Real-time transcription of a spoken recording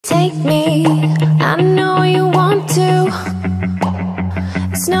Take me, I know you want to.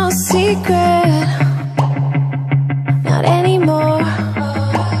 It's no secret, not anymore.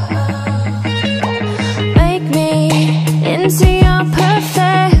 Make me into your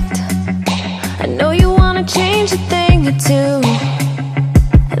perfect. I know you wanna change a thing or two.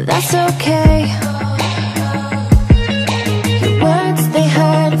 That's okay. Your words, they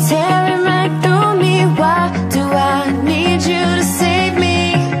hurt, tearing right through me. Why do I need you to save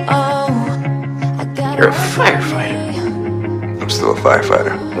me? Oh, I got. You're a firefighter. I'm still a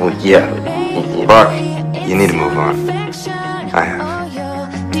firefighter. Well, yeah. Buck, you need to move on. I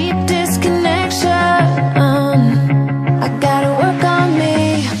have. Deep disconnection. I gotta work on me.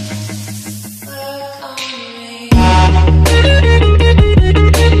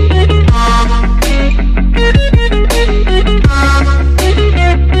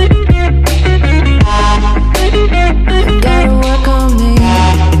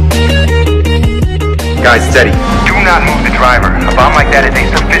 Guys, steady. Do not move the driver. A bomb like that is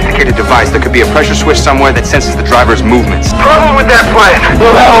a sophisticated device. There could be a pressure switch somewhere that senses the driver's movements. Problem with that plan.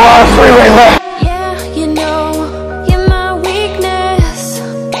 You'll have a lot of freeway left. Yeah, you know, you're my weakness.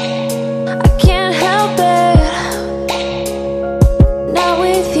 I can't help it. Not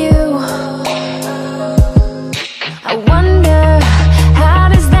with you. I wonder, how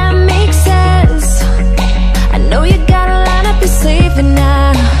does that make sense? I know you gotta line up your sleeve and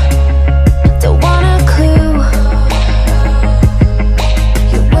I don't want a clue.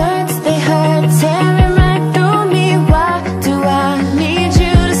 Your words, they hurt, tearing right through me. Why do I need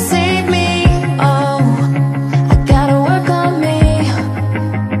you to save me? Oh, I gotta work on me.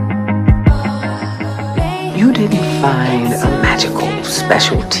 You didn't find a magical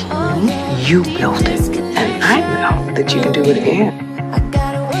specialty. You built it. And I know that you can do it again. I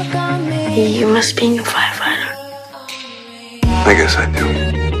gotta work on me. You must be a new firefighter. I guess I do.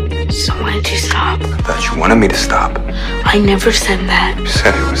 So why did you stop? I thought you wanted me to stop. I never said that. You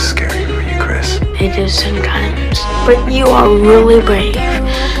said it was scary for you, Chris. It is sometimes. But you are really brave.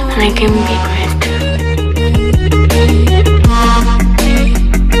 And I can be brave too.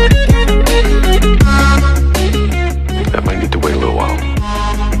 That might need to wait a little while.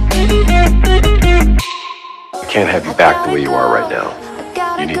 I can't have you back the way you are right now.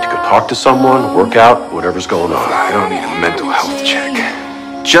 You need to go talk to someone, work out, whatever's going on. I don't need a mental health check.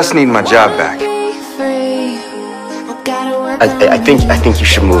 Just need my job back. I think you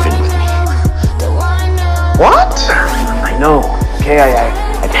should move in with me. What? I know. Okay,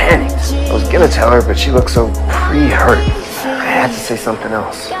 I panicked. I was gonna tell her, but she looked so pre-hurt. I had to say something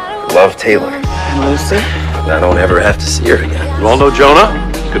else. Love, Taylor. And Lucy? I don't ever have to see her again. You all know Jonah?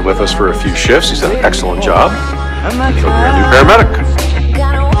 He's been with us for a few shifts. He's done an excellent job. I'm not So you're a new paramedic.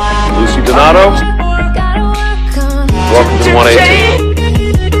 Lucy Donato, welcome to the 182.